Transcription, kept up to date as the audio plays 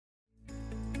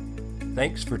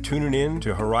Thanks for tuning in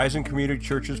to Horizon Community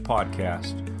Church's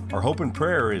podcast. Our hope and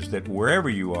prayer is that wherever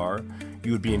you are,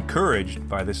 you would be encouraged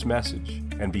by this message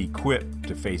and be equipped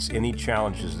to face any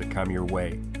challenges that come your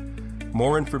way.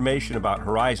 More information about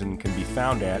Horizon can be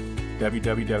found at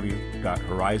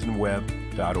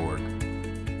www.horizonweb.org.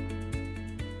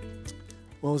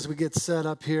 Well, as we get set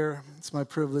up here, it's my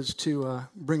privilege to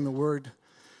bring the word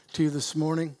to you this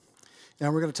morning.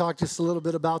 And we're going to talk just a little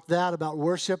bit about that, about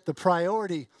worship, the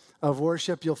priority of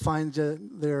worship. You'll find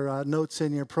their notes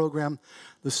in your program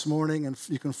this morning, and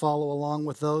you can follow along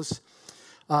with those.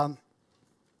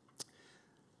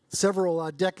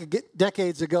 Several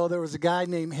decades ago, there was a guy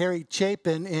named Harry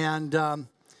Chapin, and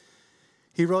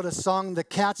he wrote a song, "The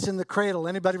Cat's in the Cradle."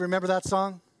 Anybody remember that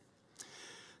song?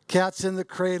 Cat's in the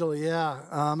Cradle,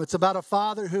 yeah. It's about a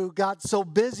father who got so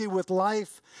busy with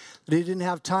life that he didn't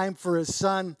have time for his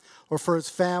son or for his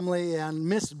family, and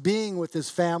missed being with his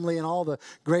family and all the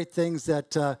great things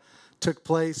that took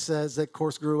place as that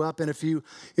course grew up. And if you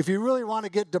really want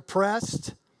to get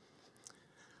depressed,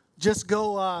 just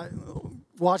go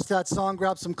watch that song,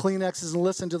 grab some Kleenexes, and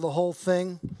listen to the whole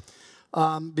thing.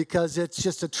 Because it's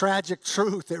just a tragic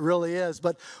truth, it really is.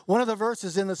 But one of the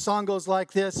verses in the song goes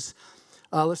like this.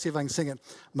 Let's see if I can sing it.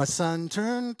 My son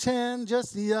turned 10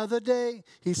 just the other day.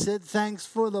 He said, "Thanks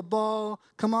for the ball.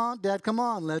 Come on, Dad, come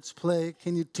on, let's play.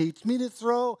 Can you teach me to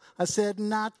throw?" I said,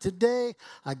 "Not today.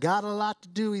 I got a lot to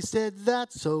do." He said,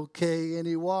 "That's okay." And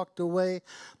he walked away,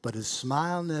 but his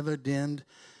smile never dimmed,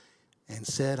 and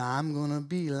said, "I'm going to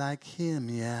be like him,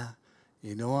 yeah.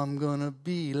 You know I'm going to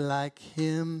be like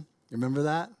him." You remember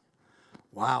that?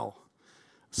 Wow.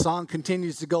 The song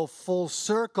continues to go full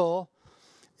circle.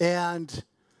 And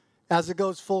as it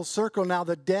goes full circle, now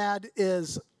the dad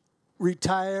is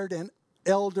retired and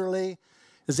elderly,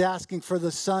 is asking for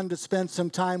the son to spend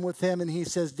some time with him. And he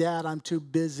says, "Dad, I'm too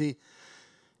busy."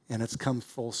 And it's come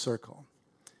full circle.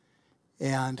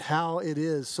 And how it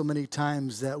is so many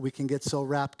times that we can get so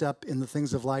wrapped up in the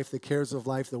things of life, the cares of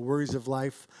life, the worries of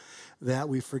life, that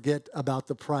we forget about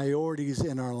the priorities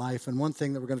in our life. And one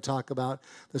thing that we're going to talk about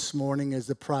this morning is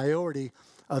the priority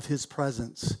of His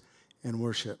presence in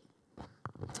worship.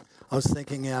 I was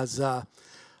thinking as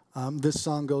this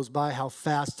song goes by, how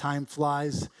fast time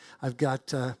flies. I've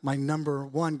got my number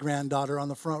one granddaughter on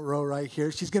the front row right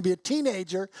here. She's going to be a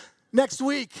teenager next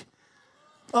week.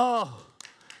 Oh,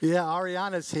 yeah,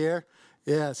 Ariana's here.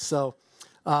 Yeah, so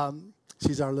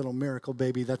she's our little miracle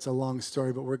baby. That's a long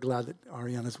story, but we're glad that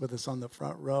Ariana's with us on the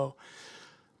front row.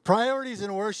 Priorities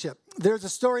in worship. There's a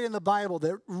story in the Bible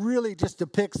that really just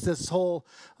depicts this whole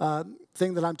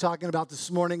thing that I'm talking about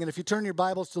this morning. And if you turn your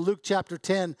Bibles to Luke chapter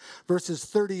 10, verses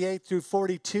 38 through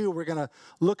 42, we're going to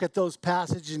look at those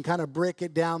passages and kind of break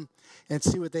it down and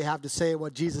see what they have to say,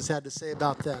 what Jesus had to say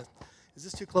about that. Is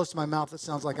this too close to my mouth? It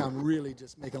sounds like I'm really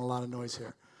just making a lot of noise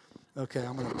here. Okay,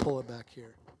 I'm going to pull it back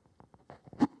here.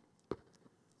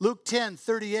 Luke 10,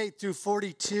 38 through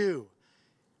 42.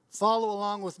 Follow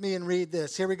along with me and read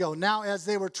this. Here we go. "Now, as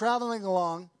they were traveling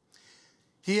along,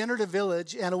 he entered a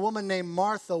village, and a woman named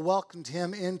Martha welcomed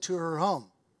him into her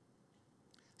home.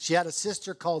 She had a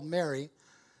sister called Mary,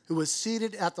 who was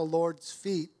seated at the Lord's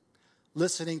feet,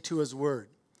 listening to his word.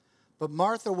 But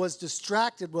Martha was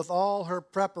distracted with all her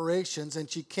preparations,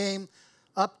 and she came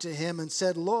up to him and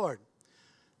said, 'Lord,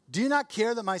 do you not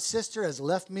care that my sister has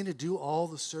left me to do all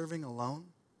the serving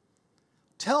alone?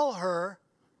 Tell her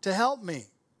to help me.'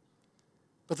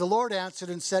 But the Lord answered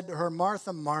and said to her,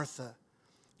 'Martha, Martha,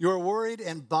 you are worried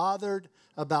and bothered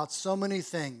about so many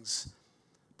things,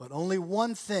 but only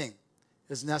one thing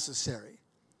is necessary.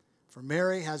 For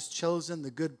Mary has chosen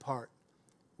the good part,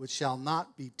 which shall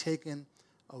not be taken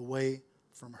away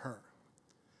from her.'"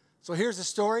 So here's the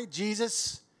story.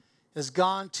 Jesus has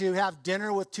gone to have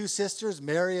dinner with two sisters,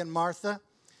 Mary and Martha.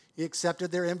 He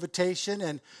accepted their invitation,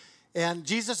 and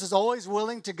Jesus is always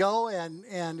willing to go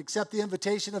and accept the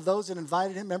invitation of those that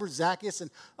invited him. Remember, Zacchaeus and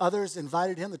others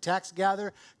invited him, the tax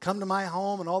gatherer, "Come to my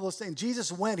home," and all those things.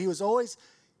 Jesus went. He was always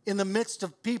in the midst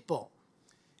of people,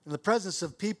 in the presence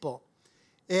of people.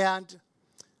 And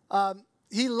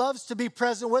he loves to be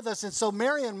present with us. And so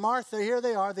Mary and Martha, here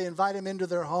they are. They invite him into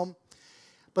their home.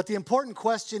 But the important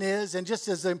question is, and just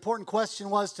as the important question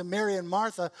was to Mary and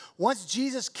Martha, once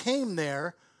Jesus came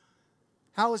there,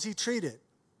 how was he treated?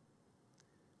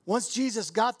 Once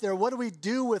Jesus got there, what do we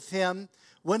do with him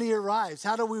when he arrives?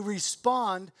 How do we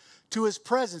respond to his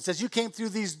presence? As you came through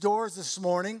these doors this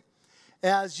morning,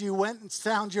 as you went and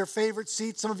found your favorite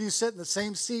seat, some of you sit in the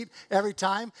same seat every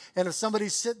time, and if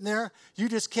somebody's sitting there, you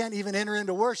just can't even enter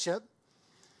into worship.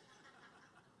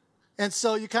 And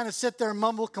so you kind of sit there and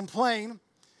mumble, complain.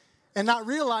 and not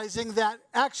realizing that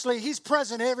actually he's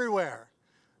present everywhere.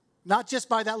 Not just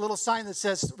by that little sign that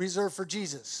says reserved for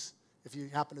Jesus, if you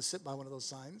happen to sit by one of those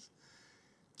signs.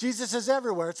 Jesus is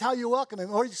everywhere. It's how you welcome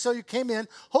him. Or so you came in,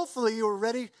 hopefully you were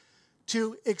ready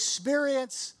to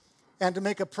experience and to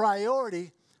make a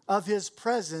priority of his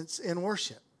presence in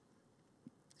worship.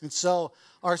 And so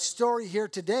our story here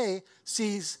today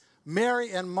sees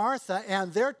Mary and Martha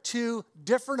and their two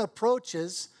different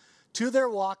approaches to their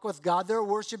walk with God, their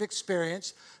worship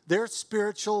experience, their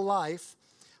spiritual life.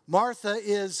 Martha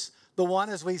is the one,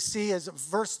 as we see, as the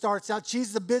verse starts out,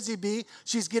 she's the busy bee.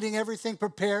 She's getting everything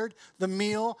prepared, the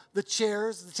meal, the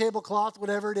chairs, the tablecloth,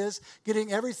 whatever it is,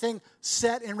 getting everything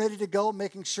set and ready to go,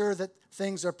 making sure that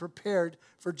things are prepared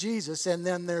for Jesus. And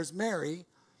then there's Mary,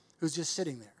 who's just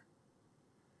sitting there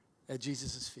at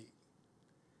Jesus' feet.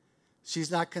 She's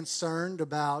not concerned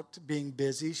about being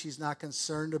busy. She's not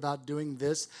concerned about doing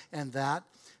this and that.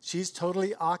 She's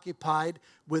totally occupied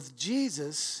with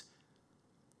Jesus,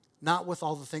 not with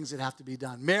all the things that have to be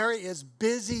done. Mary is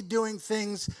busy doing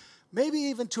things, maybe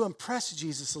even to impress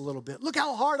Jesus a little bit. Look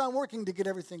how hard I'm working to get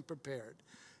everything prepared.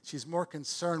 She's more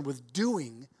concerned with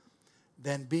doing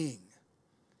than being.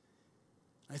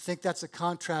 I think that's a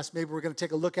contrast maybe we're going to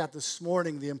take a look at this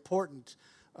morning, the importance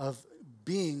of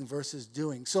being versus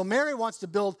doing. So Mary wants to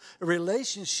build a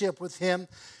relationship with him,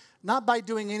 not by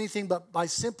doing anything, but by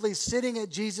simply sitting at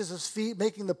Jesus' feet,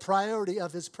 making the priority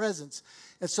of his presence.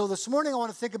 And so this morning I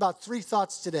want to think about three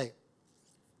thoughts today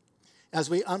as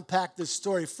we unpack this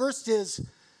story. First is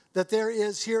that there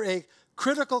is here a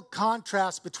critical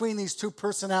contrast between these two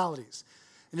personalities.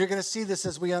 And you're going to see this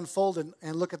as we unfold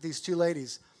and look at these two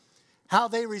ladies, how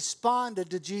they responded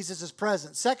to Jesus'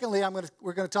 presence. Secondly,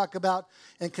 we're going to talk about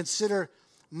and consider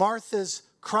Martha's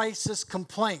crisis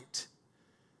complaint.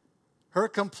 Her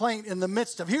complaint in the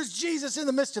midst of, here's Jesus in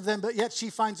the midst of them, but yet she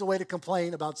finds a way to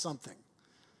complain about something.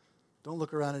 Don't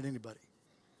look around at anybody.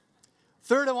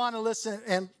 Third, I want to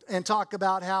listen and talk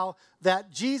about how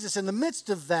that Jesus in the midst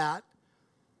of that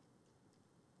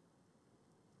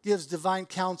gives divine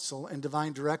counsel and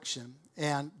divine direction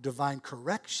and divine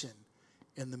correction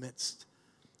in the midst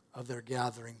of their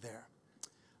gathering there.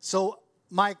 So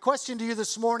my question to you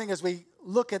this morning as we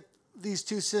look at these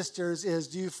two sisters is,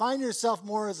 do you find yourself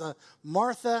more as a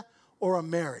Martha or a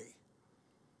Mary?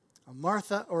 A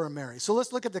Martha or a Mary? So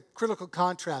let's look at the critical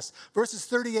contrast. Verses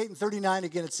 38 and 39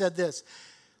 again, it said this,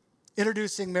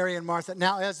 introducing Mary and Martha.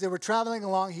 Now, as they were traveling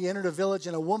along, he entered a village,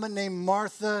 and a woman named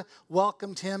Martha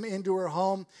welcomed him into her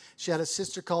home. She had a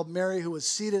sister called Mary who was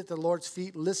seated at the Lord's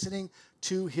feet listening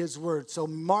to his word. So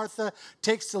Martha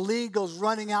takes the lead, goes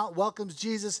running out, welcomes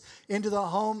Jesus into the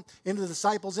home, into the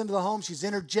disciples, into the home. She's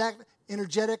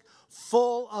energetic,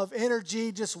 full of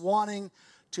energy, just wanting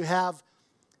to have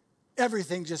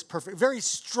everything just perfect. Very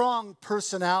strong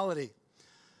personality.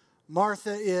 Mary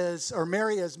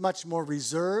is much more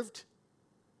reserved.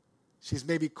 She's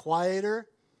maybe quieter.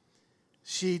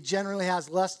 She generally has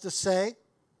less to say.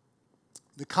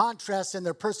 The contrasts in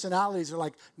their personalities are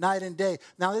like night and day.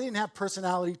 Now, they didn't have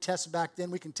personality tests back then.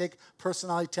 We can take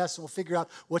personality tests and we'll figure out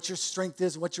what your strength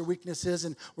is and what your weakness is,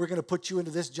 and we're going to put you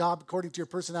into this job according to your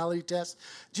personality test.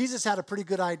 Jesus had a pretty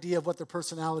good idea of what their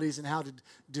personalities and how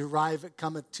to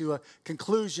come to a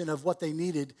conclusion of what they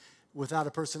needed without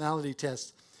a personality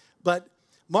test. But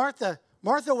Martha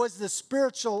was the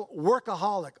spiritual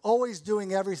workaholic, always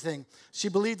doing everything. She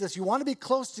believed this. You want to be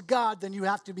close to God, then you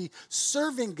have to be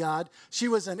serving God. She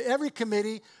was in every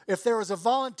committee. If there was a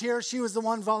volunteer, she was the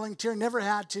one volunteering. Never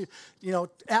had to,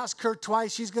 ask her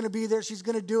twice. She's going to be there. She's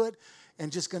going to do it.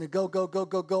 And just going to go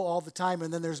all the time.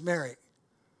 And then there's Mary.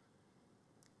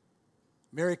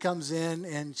 Mary comes in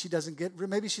and she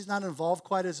maybe she's not involved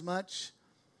quite as much,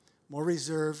 more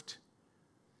reserved.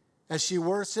 As she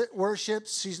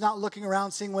worships, she's not looking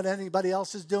around seeing what anybody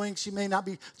else is doing. She may not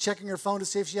be checking her phone to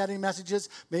see if she had any messages.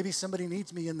 Maybe somebody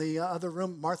needs me in the other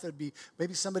room. Martha would be,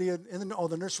 maybe somebody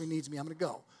the nursery needs me. I'm going to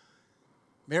go.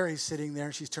 Mary's sitting there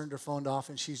and she's turned her phone off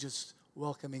and she's just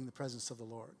welcoming the presence of the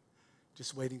Lord,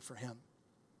 just waiting for him.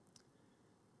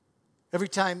 Every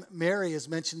time Mary is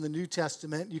mentioned in the New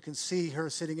Testament, you can see her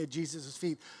sitting at Jesus'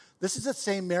 feet. This is the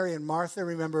same Mary and Martha,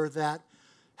 remember, that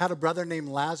had a brother named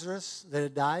Lazarus that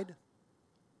had died.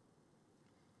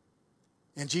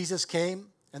 And Jesus came,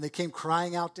 and they came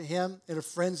crying out to him in a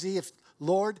frenzy.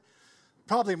 Lord,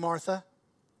 probably Martha,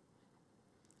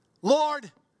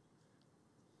 Lord,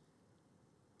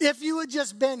 if you had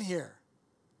just been here.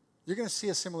 You're going to see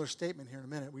a similar statement here in a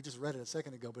minute. We just read it a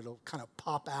second ago, but it'll kind of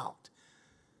pop out.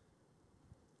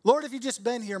 Lord, if you'd just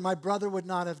been here, my brother would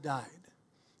not have died.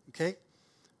 Okay?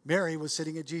 Mary was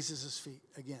sitting at Jesus' feet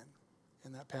again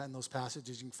in those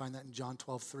passages. You can find that in John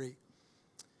 12:3.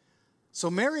 So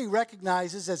Mary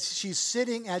recognizes as she's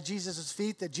sitting at Jesus'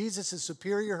 feet that Jesus is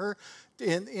superior to her.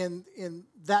 In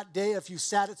that day, if you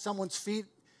sat at someone's feet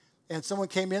and someone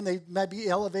came in, they might be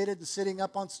elevated and sitting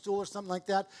up on a stool or something like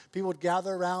that. People would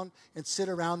gather around and sit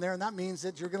around there, and that means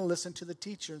that you're going to listen to the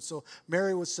teacher. And so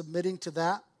Mary was submitting to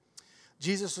that.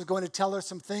 Jesus was going to tell her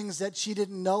some things that she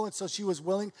didn't know, and so she was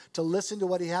willing to listen to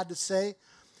what he had to say.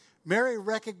 Mary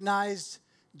recognized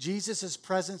Jesus'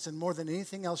 presence, and more than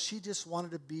anything else, she just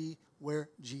wanted to be where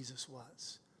Jesus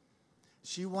was.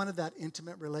 She wanted that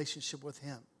intimate relationship with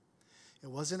him. It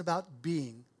wasn't about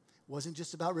being. It wasn't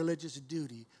just about religious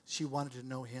duty. She wanted to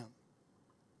know him.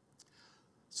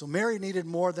 So Mary needed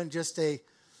more than just a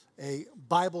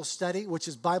Bible study,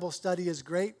 Bible study is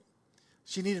great.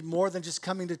 She needed more than just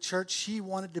coming to church. She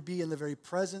wanted to be in the very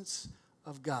presence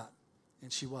of God,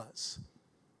 and she was.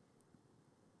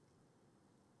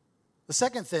 The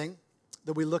second thing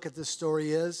that we look at this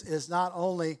story is not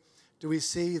only do we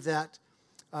see that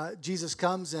Jesus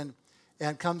comes and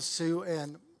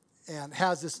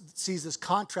sees this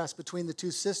contrast between the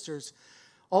two sisters,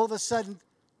 all of a sudden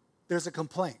there's a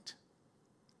complaint.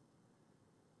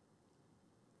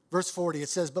 Verse 40, it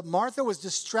says, "But Martha was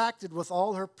distracted with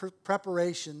all her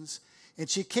preparations, and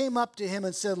she came up to him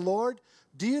and said, 'Lord,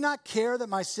 do you not care that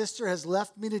my sister has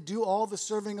left me to do all the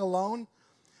serving alone?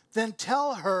 Then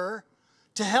tell her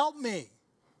to help me.'"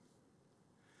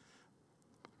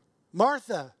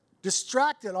 Martha,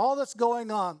 distracted, all that's going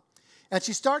on. And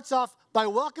she starts off by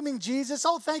welcoming Jesus.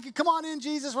 "Oh, thank you. Come on in,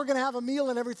 Jesus. We're going to have a meal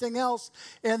and everything else."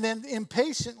 And then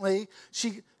impatiently,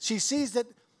 she sees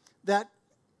that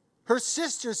her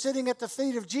sister's sitting at the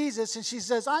feet of Jesus, and she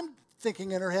says, I'm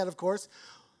thinking in her head, of course,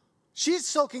 she's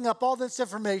soaking up all this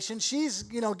information. She's,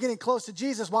 getting close to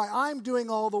Jesus while I'm doing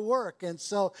all the work. And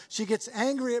so she gets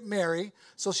angry at Mary.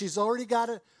 So she's already got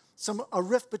a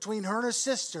rift between her and her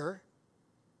sister.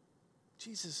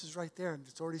 Jesus is right there, and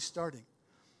it's already starting.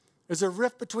 There's a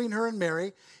rift between her and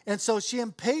Mary. And so she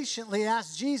impatiently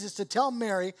asks Jesus to tell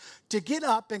Mary to get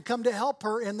up and come to help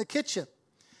her in the kitchen.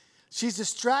 She's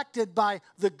distracted by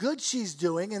the good she's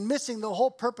doing and missing the whole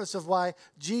purpose of why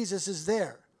Jesus is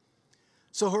there.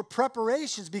 So her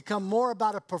preparations become more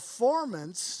about a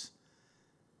performance,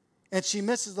 and she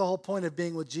misses the whole point of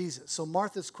being with Jesus. So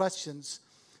Martha's questions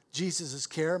Jesus'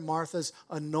 care. Martha's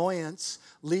annoyance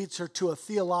leads her to a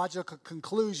theological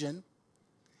conclusion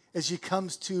as she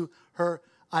comes to her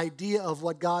idea of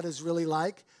what God is really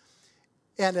like.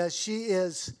 And as she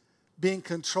is being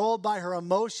controlled by her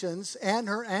emotions and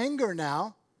her anger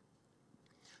now,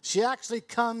 she actually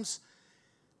comes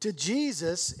to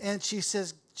Jesus and she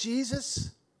says, "Jesus,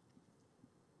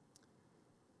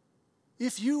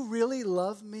 if you really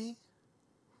love me,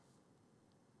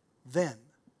 then.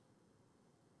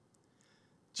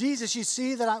 Jesus, you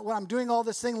see that when I'm doing all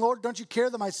this thing, Lord, don't you care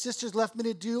that my sister's left me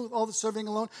to do all the serving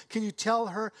alone? Can you tell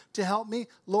her to help me?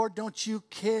 Lord, don't you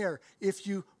care if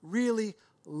you really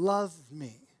love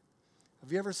me?"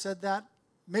 Have you ever said that?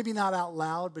 Maybe not out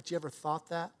loud, but you ever thought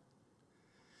that?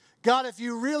 God, if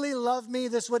you really love me,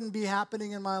 this wouldn't be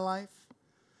happening in my life.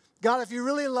 God, if you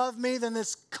really love me, then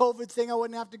this COVID thing, I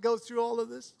wouldn't have to go through all of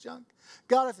this junk.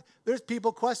 God, if there's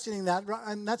people questioning that,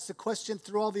 and that's the question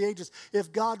through all the ages.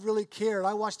 If God really cared,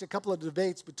 I watched a couple of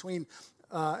debates between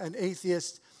an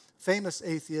atheist, famous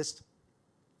atheist,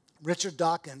 Richard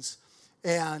Dawkins,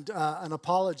 and an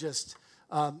apologist,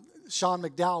 Sean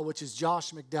McDowell, which is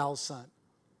Josh McDowell's son.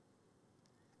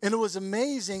 And it was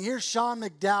amazing. Here's Sean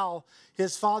McDowell.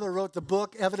 His father wrote the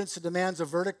book, Evidence That Demands a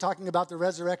Verdict, talking about the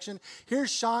resurrection.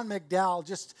 Here's Sean McDowell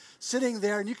just sitting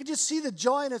there, and you can just see the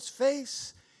joy in his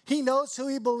face. He knows who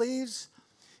he believes.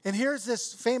 And here's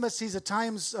this famous, he's a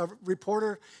Times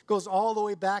reporter, goes all the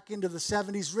way back into the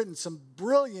 70s, written some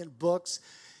brilliant books,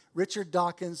 Richard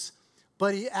Dawkins,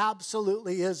 but he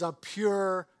absolutely is a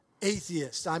pure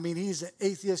atheist. I mean, he's an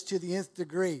atheist to the nth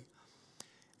degree.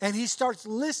 And he starts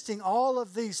listing all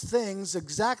of these things,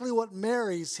 exactly what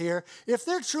Mary's here. If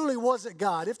there truly was a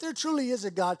God, if there truly is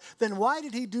a God, then why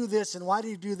did he do this, and why did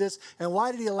he do this, and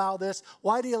why did he allow this?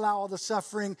 Why did he allow all the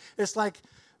suffering? It's like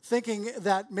thinking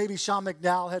that maybe Sean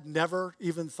McDowell had never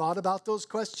even thought about those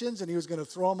questions, and he was going to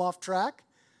throw them off track.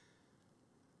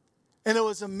 And it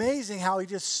was amazing how he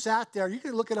just sat there. You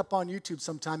can look it up on YouTube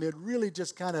sometime. It really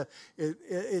just kind of,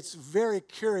 it's very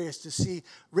curious to see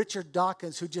Richard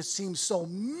Dawkins, who just seems so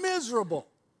miserable,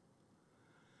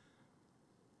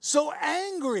 so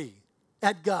angry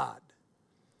at God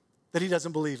that he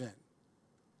doesn't believe in,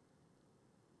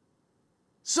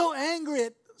 so angry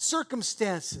at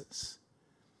circumstances.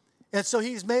 And so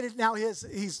he's made it now,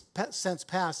 he's since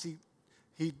passed.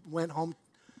 He went home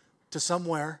to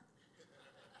somewhere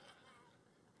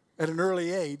at an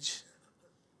early age.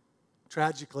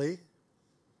 tragically.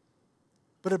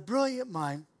 But a brilliant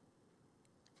mind,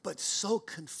 but so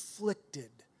conflicted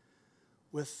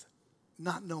with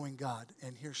not knowing God.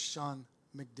 And here's Sean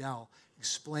McDowell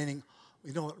explaining,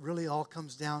 you know, what really all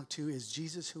comes down to is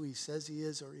Jesus who he says he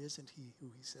is, or isn't he who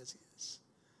he says he is?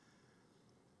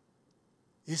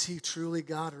 Is he truly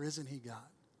God, or isn't he God?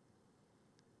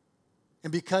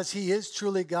 And because he is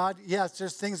truly God, yes,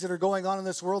 there's things that are going on in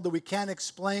this world that we can't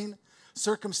explain,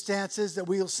 circumstances that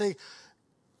we'll say,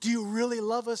 do you really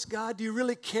love us, God? Do you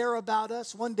really care about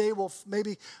us? One day we'll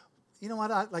maybe, you know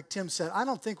what, like Tim said, I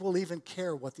don't think we'll even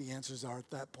care what the answers are at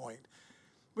that point.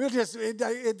 We'll just,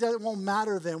 it won't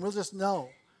matter then. We'll just know.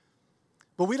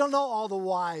 But we don't know all the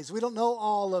whys. We don't know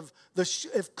all of the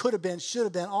if could have been, should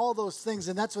have been, all those things.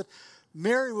 And that's what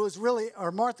Martha was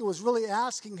really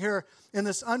asking her in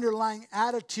this underlying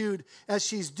attitude as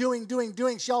she's doing.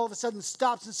 She all of a sudden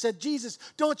stops and said, Jesus,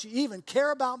 don't you even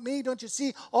care about me? Don't you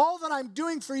see all that I'm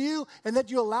doing for you and that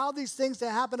you allow these things to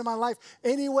happen in my life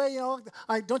anyway? You know,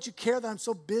 don't you care that I'm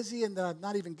so busy and that I'm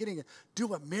not even getting to do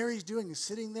what Mary's doing and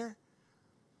sitting there?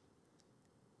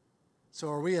 So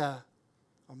are we a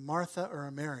Martha or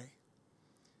a Mary?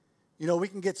 You know, we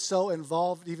can get so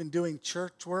involved even doing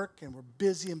church work, and we're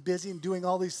busy and doing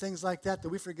all these things like that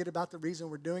we forget about the reason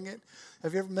we're doing it.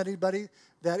 Have you ever met anybody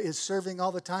that is serving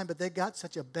all the time, but they got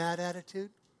such a bad attitude?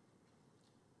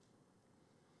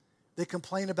 They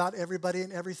complain about everybody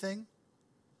and everything.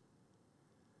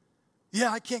 Yeah,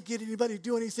 I can't get anybody to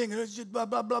do anything. It's just blah,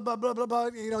 blah, blah, blah, blah, blah, blah.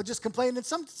 You know, just complaining. And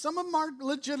some of them are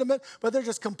legitimate, but they're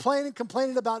just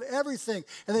complaining about everything.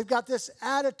 And they've got this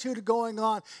attitude going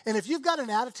on. And if you've got an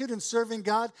attitude in serving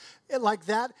God like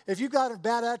that, if you've got a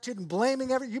bad attitude in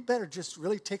blaming everything, you better just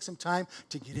really take some time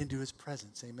to get into his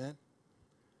presence. Amen?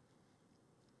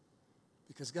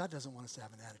 Because God doesn't want us to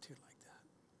have an attitude like that.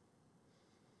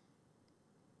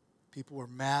 People were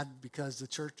mad because the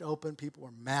church opened. People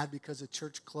were mad because the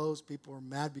church closed. People were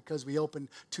mad because we opened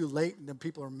too late. And then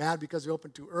people are mad because we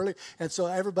opened too early. And so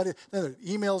everybody, then there are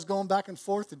emails going back and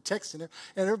forth and texting. And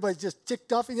everybody's just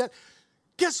ticked off. And yet,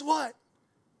 guess what?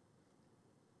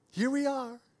 Here we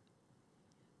are.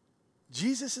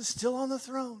 Jesus is still on the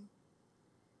throne.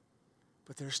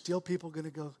 But there's still people going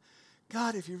to go,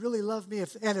 God, if you really love me,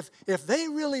 if they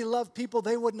really loved people,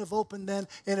 they wouldn't have opened then.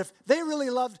 And if they really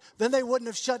loved, then they wouldn't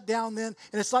have shut down then.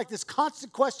 And it's like this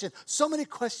constant question. So many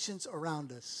questions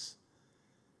around us.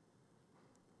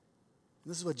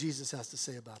 And this is what Jesus has to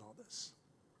say about all this.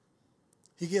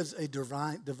 He gives a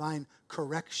divine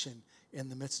correction in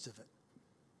the midst of it.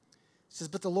 He says,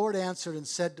 but the Lord answered and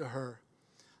said to her,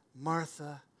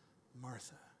 Martha,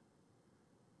 Martha.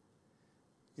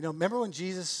 You know, remember when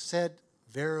Jesus said,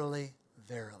 verily,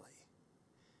 verily.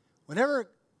 Whenever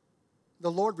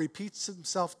the Lord repeats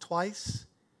himself twice,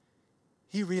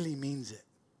 he really means it.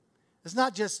 It's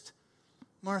not just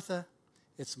Martha,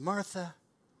 it's Martha,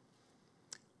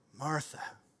 Martha.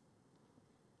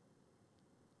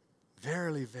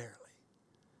 Verily, verily.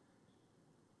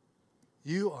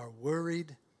 You are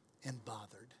worried and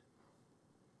bothered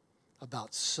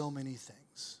about so many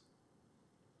things.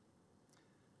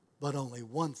 But only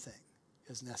one thing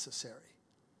is necessary.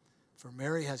 For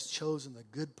Mary has chosen the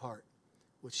good part,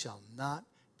 which shall not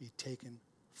be taken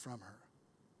from her.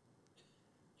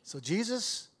 So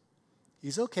Jesus,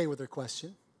 he's okay with her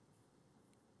question.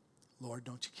 Lord,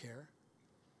 don't you care?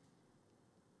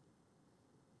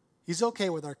 He's okay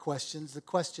with our questions. The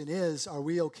question is, are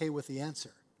we okay with the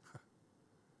answer?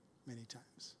 Many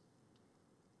times.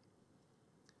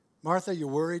 Martha, you're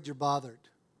worried, you're bothered.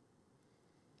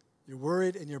 You're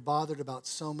worried and you're bothered about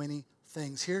so many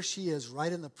things. Here she is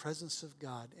right in the presence of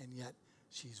God, and yet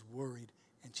she's worried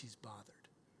and she's bothered.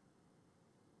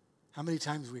 How many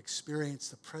times we experience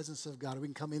the presence of God? We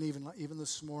can come in even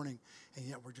this morning, and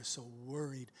yet we're just so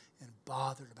worried and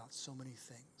bothered about so many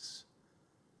things.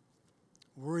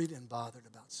 Worried and bothered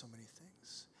about so many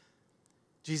things.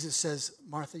 Jesus says,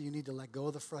 Martha, you need to let go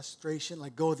of the frustration,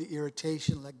 let go of the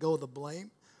irritation, let go of the blame.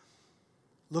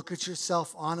 Look at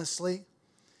yourself honestly.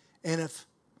 And if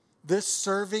this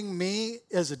serving me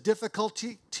is a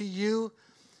difficulty to you,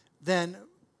 then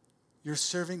you're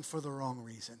serving for the wrong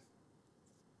reason.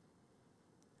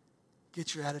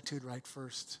 Get your attitude right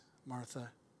first, Martha,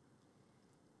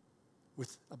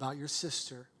 about your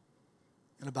sister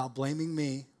and about blaming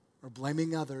me or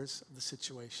blaming others of the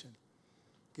situation.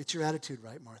 Get your attitude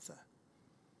right, Martha.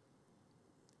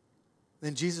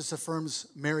 Then Jesus affirms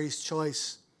Mary's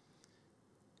choice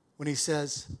when he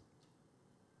says,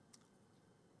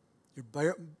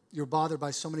 you're bothered by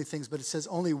so many things, but it says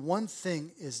only one thing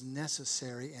is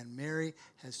necessary, and Mary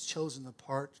has chosen the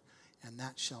part, and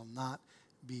that shall not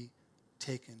be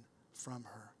taken from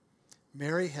her.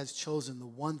 Mary has chosen the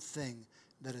one thing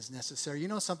that is necessary. You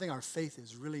know something? Our faith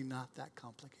is really not that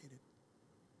complicated.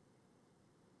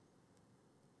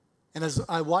 And as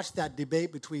I watched that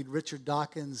debate between Richard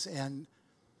Dawkins and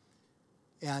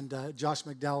Josh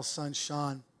McDowell's son,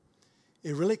 Sean,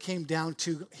 it really came down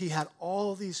to he had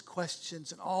all these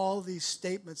questions and all these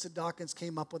statements that Dawkins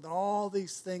came up with and all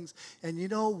these things. And you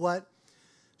know what?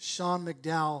 Sean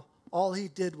McDowell, all he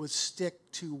did was stick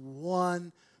to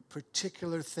one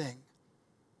particular thing.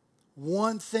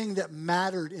 One thing that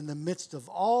mattered in the midst of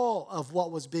all of what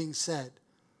was being said.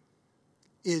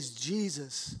 Is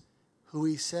Jesus who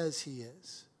he says he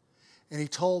is? And he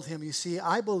told him, you see,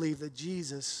 I believe that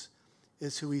Jesus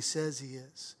is who he says he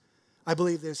is. I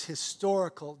believe there's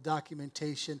historical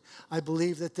documentation. I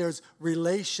believe that there's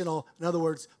relational, in other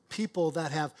words, people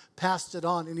that have passed it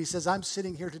on. And he says, I'm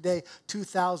sitting here today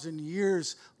 2,000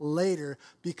 years later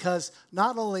because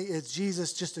not only is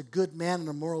Jesus just a good man and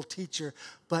a moral teacher,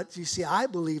 but you see, I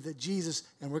believe that Jesus,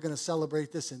 and we're going to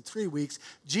celebrate this in 3 weeks,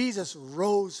 Jesus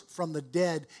rose from the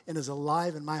dead and is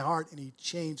alive in my heart, and he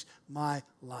changed my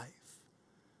life.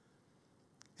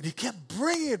 And he kept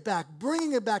bringing it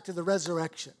back to the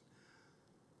resurrection.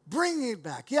 Bringing it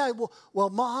back. Yeah, well,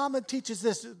 Muhammad teaches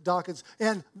this, Dawkins,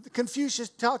 and Confucius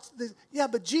taught this. Yeah,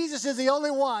 but Jesus is the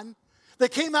only one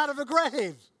that came out of a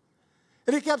grave.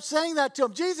 And he kept saying that to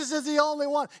him. Jesus is the only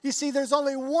one. You see, there's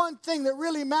only one thing that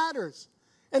really matters,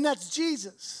 and that's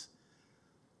Jesus.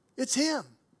 It's him.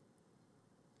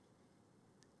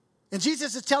 And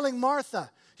Jesus is telling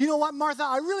Martha, you know what, Martha,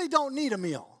 I really don't need a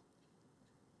meal.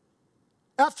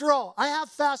 After all, I have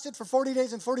fasted for 40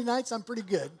 days and 40 nights. I'm pretty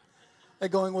good at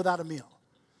going without a meal.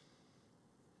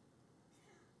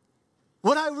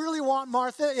 What I really want,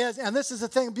 Martha, is, and this is the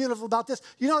thing beautiful about this,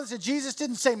 you notice that Jesus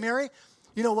didn't say, Mary,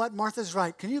 you know what, Martha's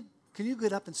right. Can you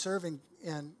get up and serve? And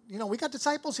you know, we got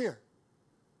disciples here.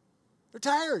 They're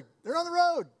tired. They're on the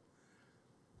road.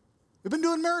 We've been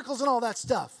doing miracles and all that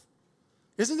stuff.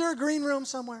 Isn't there a green room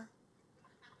somewhere?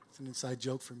 It's an inside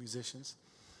joke for musicians.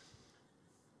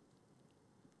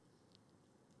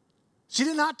 He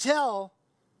did not tell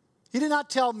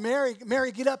Mary,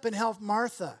 get up and help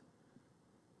Martha.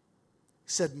 He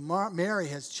said, Mary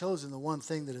has chosen the one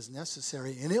thing that is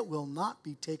necessary, and it will not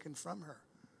be taken from her.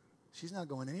 She's not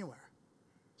going anywhere.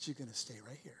 She's going to stay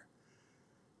right here.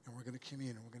 And we're going to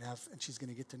commune, and she's going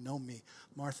to get to know me.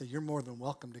 Martha, you're more than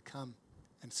welcome to come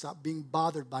and stop being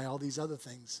bothered by all these other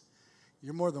things.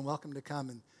 You're more than welcome to come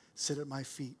and sit at my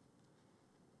feet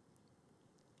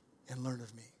and learn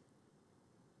of me.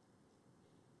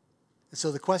 And so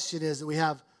the question is that we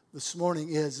have this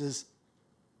morning is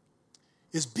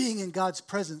being in God's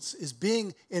presence, is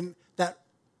being in that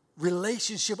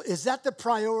relationship, is that the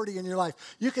priority in your life?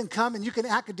 You can come and you can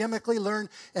academically learn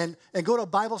and go to a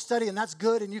Bible study, and that's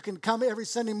good, and you can come every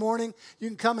Sunday morning. You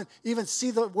can come and even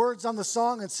see the words on the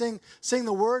song and sing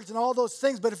the words and all those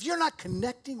things. But if you're not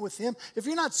connecting with him, if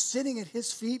you're not sitting at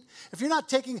his feet, if you're not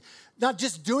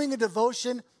just doing a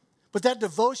devotion, but that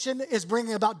devotion is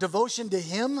bringing about devotion to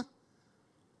him,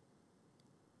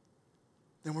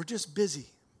 then we're just busy.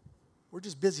 We're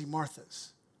just busy Marthas.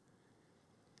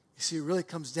 You see, it really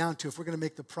comes down to if we're going to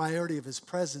make the priority of his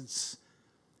presence,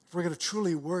 if we're going to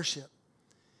truly worship,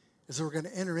 is that we're going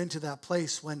to enter into that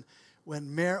place when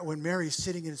Mary's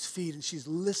sitting at his feet and she's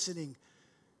listening,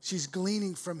 she's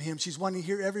gleaning from him, she's wanting to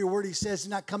hear every word he says. He's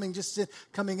not coming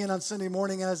in on Sunday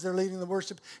morning as they're leading the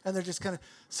worship, and they're just kind of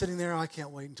sitting there, I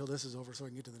can't wait until this is over so I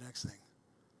can get to the next thing.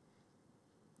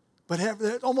 But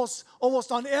almost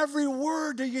on every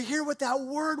word, do you hear what that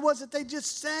word was that they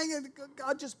just sang? And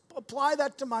God, just apply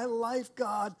that to my life,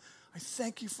 God. I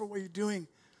thank you for what you're doing.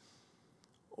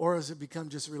 Or has it become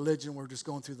just religion? We're just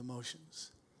going through the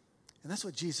motions. And that's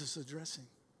what Jesus is addressing.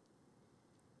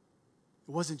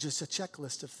 It wasn't just a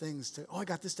checklist of things I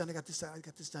got this done, I got this done, I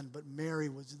got this done. But Mary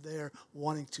was there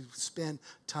wanting to spend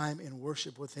time in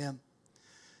worship with him,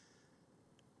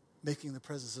 making the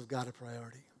presence of God a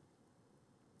priority.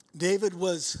 David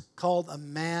was called a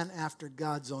man after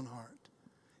God's own heart.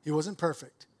 He wasn't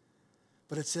perfect,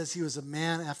 but it says he was a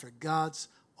man after God's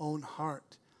own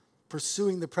heart,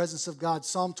 pursuing the presence of God.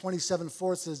 Psalm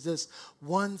 27:4 says this,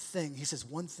 one thing. He says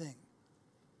one thing.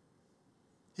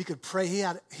 He could pray. He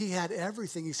had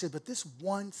everything. He said, but this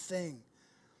one thing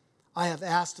I have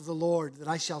asked of the Lord that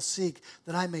I shall seek,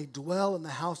 that I may dwell in the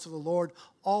house of the Lord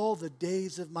all the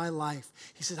days of my life.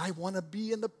 He said, I want to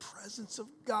be in the presence of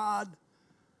God.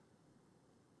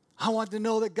 I want to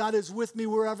know that God is with me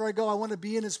wherever I go. I want to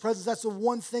be in his presence. That's the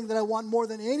one thing that I want more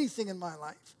than anything in my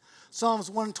life. Psalms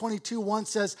 122:1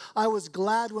 says, I was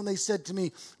glad when they said to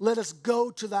me, let us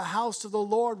go to the house of the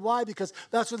Lord. Why? Because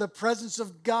that's where the presence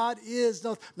of God is.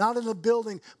 No, not in the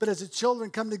building, but as the children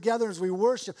come together as we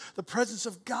worship, the presence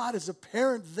of God is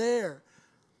apparent there.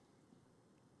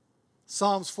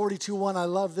 Psalms 42:1, I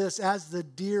love this. As the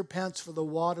deer pants for the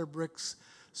water brooks,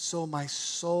 so my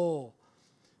soul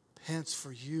pants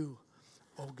for you,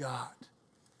 O God.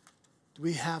 Do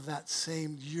we have that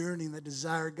same yearning, that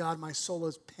desire? God, my soul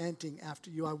is panting after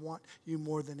you. I want you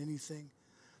more than anything.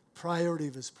 Priority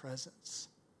of his presence.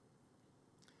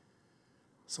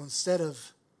 So instead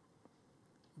of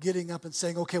getting up and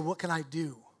saying, okay, what can I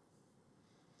do?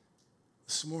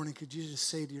 This morning, could you just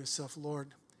say to yourself, Lord,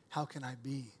 how can I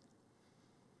be?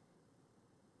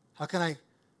 How can I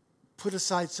put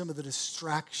aside some of the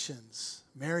distractions?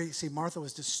 Martha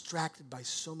was distracted by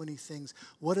so many things.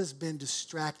 What has been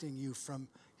distracting you from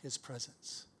his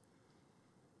presence?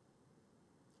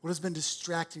 What has been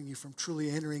distracting you from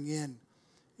truly entering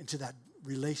into that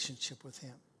relationship with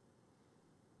him?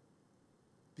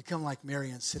 Become like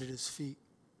Mary and sit at his feet.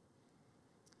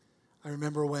 I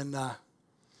remember when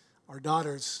our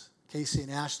daughters, Casey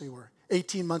and Ashley, were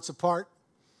 18 months apart.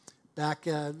 Back,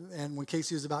 and when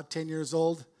Casey was about 10 years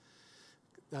old,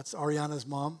 that's Ariana's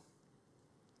mom.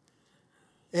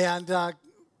 And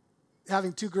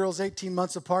having two girls 18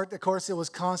 months apart, of course, it was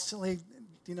constantly,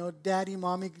 Daddy,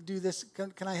 Mommy, do this.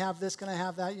 Can I have this? Can I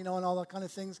have that? And all that kind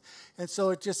of things. And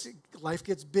so life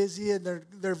gets busy, and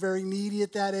they're very needy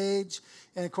at that age.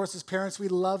 And of course, as parents, we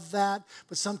love that.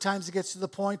 But sometimes it gets to the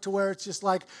point to where it's just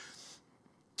like,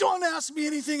 don't ask me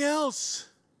anything else.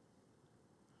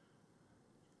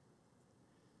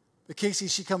 But Casey,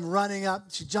 she come running up.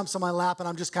 She jumps on my lap, and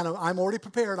I'm already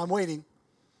prepared. I'm waiting.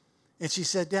 And she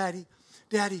said, Daddy.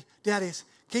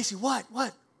 Casey, what?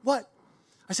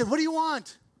 I said, what do you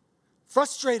want?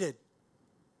 Frustrated.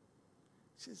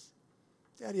 She says,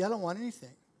 Daddy, I don't want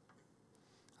anything.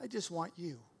 I just want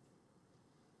you.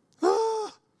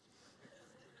 You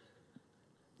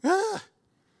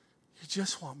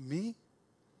just want me?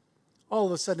 All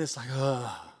of a sudden, it's like,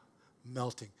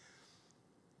 melting.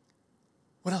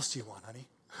 What else do you want, honey?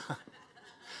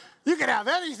 You can have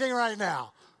anything right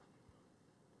now.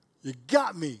 You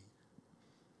got me.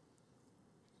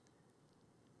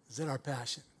 Is that our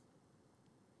passion?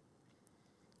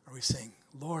 Are we saying,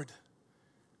 Lord,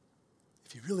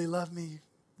 if you really love me,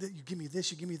 you give me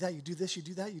this, you give me that, you do this, you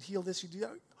do that, you heal this, you do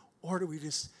that? Or do we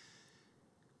just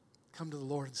come to the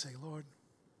Lord and say, Lord,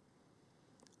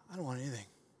 I don't want anything.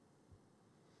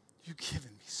 You've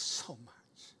given me so much.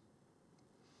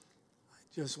 I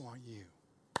just want you.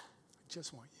 I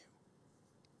just want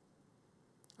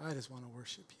you. I just want to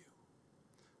worship you.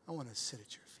 I want to sit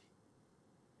at your feet.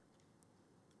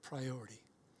 Priority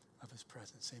of his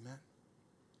presence. Amen?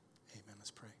 Amen.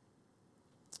 Let's pray.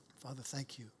 Father,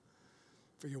 thank you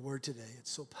for your word today.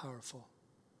 It's so powerful.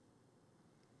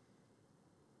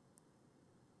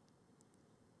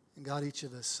 And God, each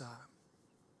of us,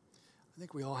 I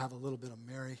think we all have a little bit of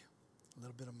Mary, a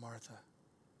little bit of Martha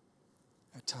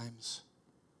at times.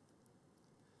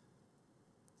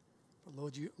 But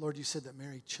Lord, you said that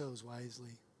Mary chose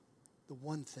wisely the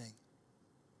one thing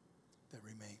that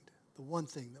remained, the one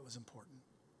thing that was important.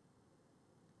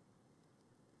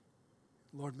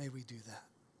 Lord, may we do that.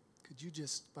 Could you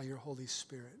just, by your Holy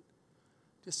Spirit,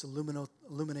 just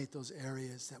illuminate those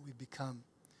areas that we become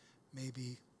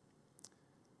maybe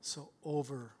so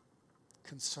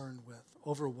concerned with,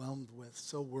 overwhelmed with,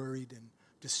 so worried and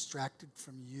distracted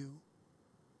from you.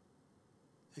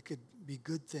 It could be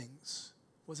good things.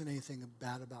 It wasn't anything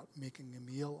bad about making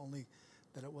a meal, only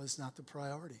that it was not the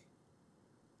priority.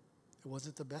 It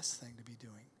wasn't the best thing to be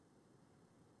doing.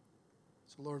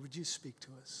 So Lord, would you speak to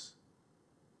us?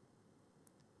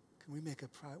 Can we make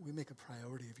a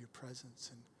priority of your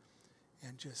presence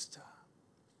and just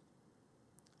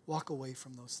walk away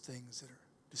from those things that are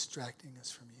distracting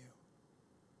us from you?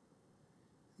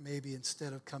 Maybe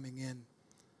instead of coming in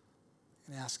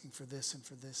and asking for this and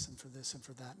for this and for this and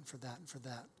for that and for that and for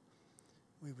that,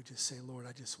 we would just say, Lord,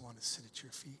 I just want to sit at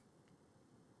your feet.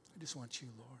 I just want you,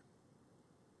 Lord.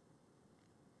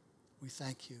 We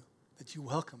thank you that you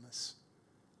welcome us.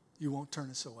 You won't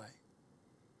turn us away.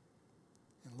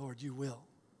 And Lord, you will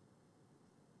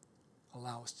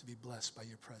allow us to be blessed by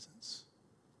your presence.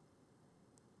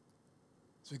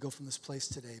 As we go from this place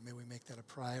today, may we make that a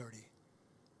priority.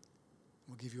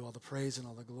 We'll give you all the praise and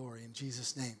all the glory in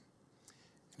Jesus' name.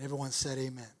 And everyone said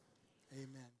amen.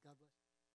 Amen.